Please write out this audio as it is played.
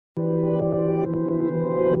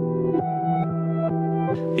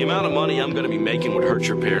The amount of money I'm gonna be making would hurt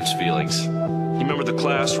your parents' feelings. You remember the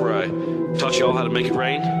class where I taught y'all how to make it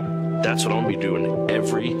rain? That's what I'm gonna be doing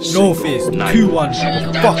every single night. 21,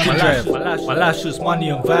 fucking drive. My life's just money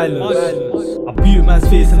and violence. I beat a man's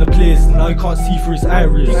face in the place, now you can't see through his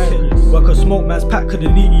iris. Work a smoke man's pack,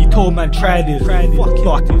 couldn't eat, he told man try this.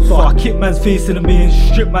 So I kick man's face in the main,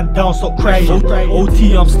 strip man down, stop crying.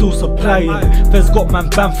 OT, I'm still supplying. Feds got man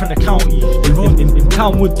banned from the county. In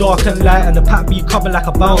town with dark and light, and the pack be coming like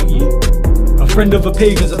a bounty. A friend of a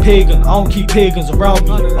pagan's a pagan, I don't keep pagans around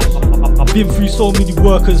me. I've been through so many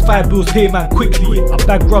workers, 5 bills pay man quickly. I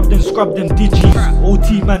bag rubbed and scrubbed them digis,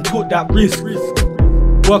 OT man took that risk.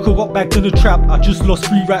 Worker got back to the trap, I just lost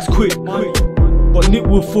 3 rats quick. Got nicked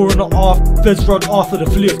with 4.5, feds run after the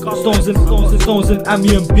flip. Stones and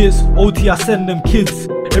ammy and bits, OT I send them kids.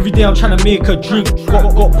 Every day I'm trying to make a drink,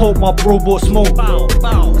 got poked, my bro bought smoke.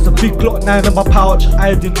 There's a big Glock 9 in my pouch,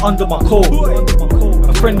 hiding under my coat.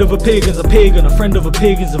 A friend of a pagan's a pagan, a friend of a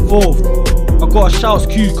pagan's involved. I got a shouts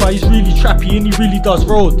queue, cause he's really trappy and he really does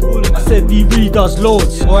road. I said he really does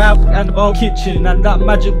loads. Or I and about kitchen and that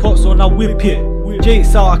magic pot, so now whip it.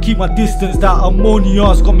 Jake's out, I keep my distance, that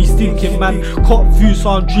ammonia's got me stinking, man. Cop view,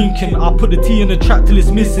 so I'm drinking. I put the tea in the trap till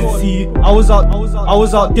it's missing. See, I was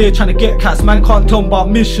out there trying to get cats, man can't tell me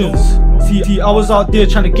about missions. See, I was out there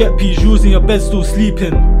trying to get peas, using your bed still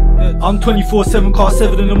sleeping. I'm 24/7, car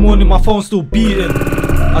 7 in the morning, my phone's still beating.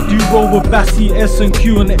 I do roll with Bassy, S and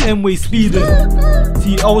Q and the M-way speeding.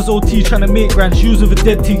 See, I was OT trying to make grand shoes with a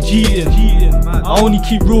dead thing cheating. I only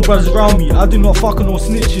keep real brothers around me, I do not fuck on no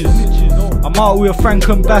snitches. I'm out with Frank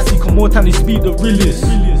and Bassy, come more time they speak the realest.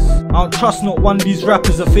 I don't trust not one of these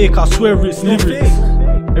rappers are fake, I swear it's lyrics.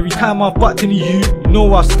 Every time I've bucked into you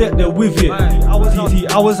know I've stepped there with it.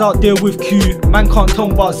 I was out there with Q, man can't tell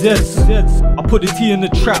me about Zeds. I put the T in the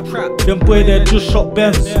trap, them boy there just shot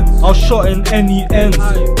Benz. I was shot in any ends,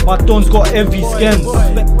 my don's got heavy skins.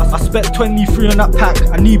 I spent 23 on that pack,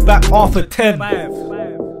 I need back half a 10.